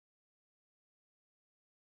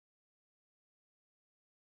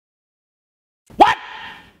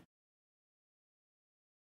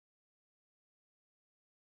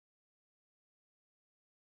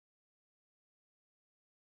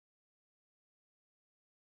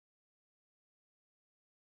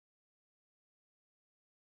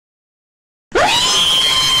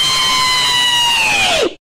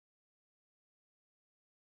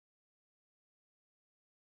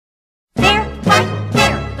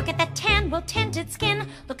tinted skin.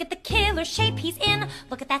 Look at the killer shape he's in.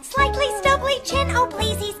 Look at that slightly stubbly chin. Oh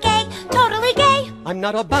please, he's gay, totally gay. I'm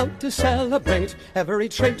not about to celebrate. Every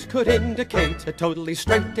trait could indicate a totally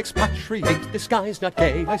straight expatriate. This guy's not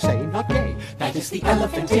gay, I say not gay. That is the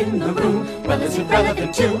elephant in the room. Well, is it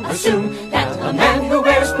relevant to assume that a man who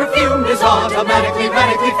wears perfume is automatically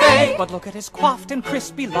radically fake? But look at his coiffed and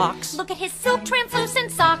crispy locks. Look at his silk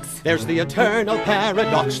translucent socks. There's the eternal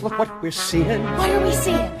paradox. Look what we're seeing. What are we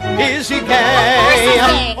seeing? Is he Of course gay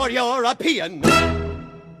he's gay. or European?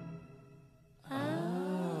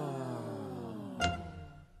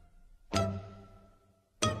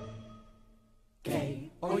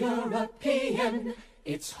 Gay or European?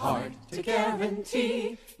 It's hard to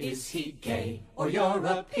guarantee. Is he gay or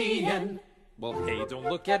European? Well, hey, don't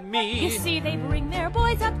look at me. You see, they bring their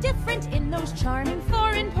boys up different in those charming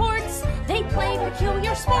foreign ports. They play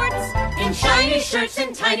peculiar sports. In shiny shirts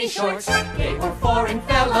and tiny shorts, gay or foreign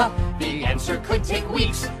fella? The answer could take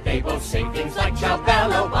weeks. They both say things like ciao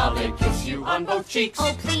bello while they kiss you on both cheeks.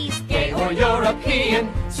 Oh please, Gay or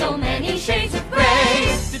European? So many shades of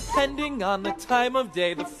gray. Depending on the time of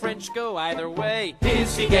day, the French go either way.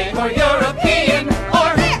 Is he gay or European?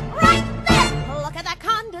 Or there, right there! Look at that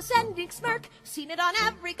condescending smirk. Seen it on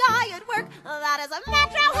every guy at work. That is a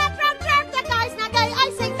hetero jerk. That guy's not gay.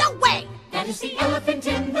 I say no way. that is the elephant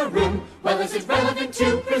in the room? Well, is it relevant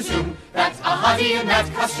to presume that a hottie in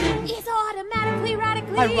that costume He's automatically,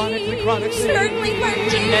 radically, Ironically, chronically, certainly,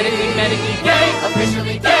 genetically, medically gay,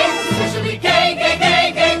 officially gay,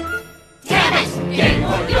 gay? Damn it! Gay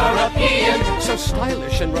or European? So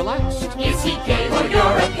stylish and relaxed. Is he gay or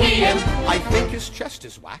European? I think his chest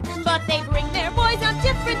is waxed. But they bring their boys up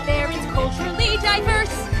different there. It's culturally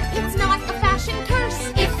diverse. It's not a fashion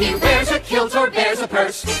curse. If he wears a kilt or bears a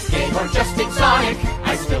purse, gay or just exotic,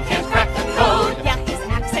 I still can't crack the code. Yeah, his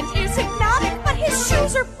accent is hypnotic, but his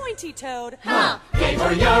shoes are pointy-toed. Huh? Gay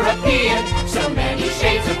or European? So many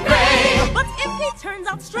shades of gray. But if he turns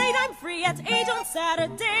out straight, I'm free at 8 on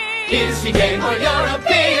Saturday. Is he gay or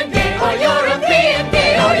European? Gay or European?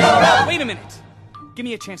 Gay or European? Wait a minute. Give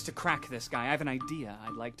me a chance to crack this guy. I have an idea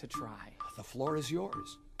I'd like to try. The floor is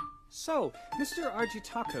yours. So, Mr.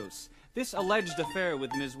 Argytakos, this alleged affair with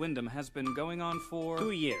Ms. Wyndham has been going on for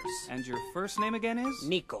 2 years. And your first name again is?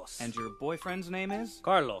 Nikos. And your boyfriend's name is?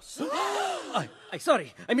 Carlos. I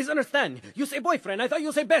sorry, I misunderstand. You say boyfriend, I thought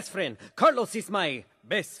you say best friend. Carlos is my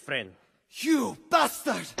best friend. You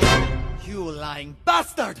bastard! You lying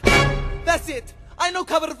bastard! That's it! I no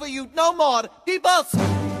cover for you no more! Peoples!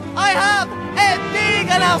 I have a big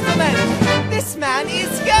announcement! This man is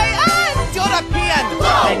gay and European!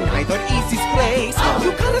 And neither is his place!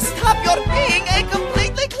 You gotta stop your being a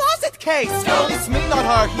completely closet case! It's me, not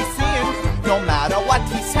her, he's seeing, no matter what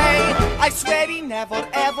he say. I swear he never,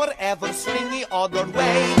 ever swing the other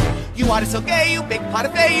way. You are so gay, you big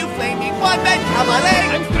parfait, you flaming one-man cabaret.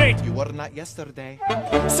 I'm straight. You were not yesterday.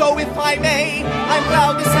 So if I may, I'm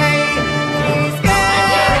proud to say, he's gay.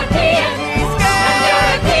 European. He's gay.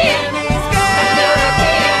 European. He's gay.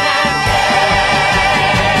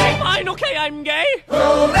 Fine, okay, I'm gay.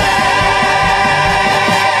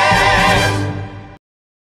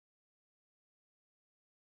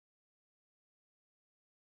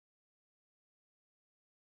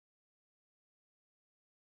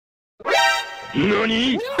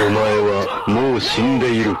 NANI?お前はもう死ん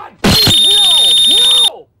でいる。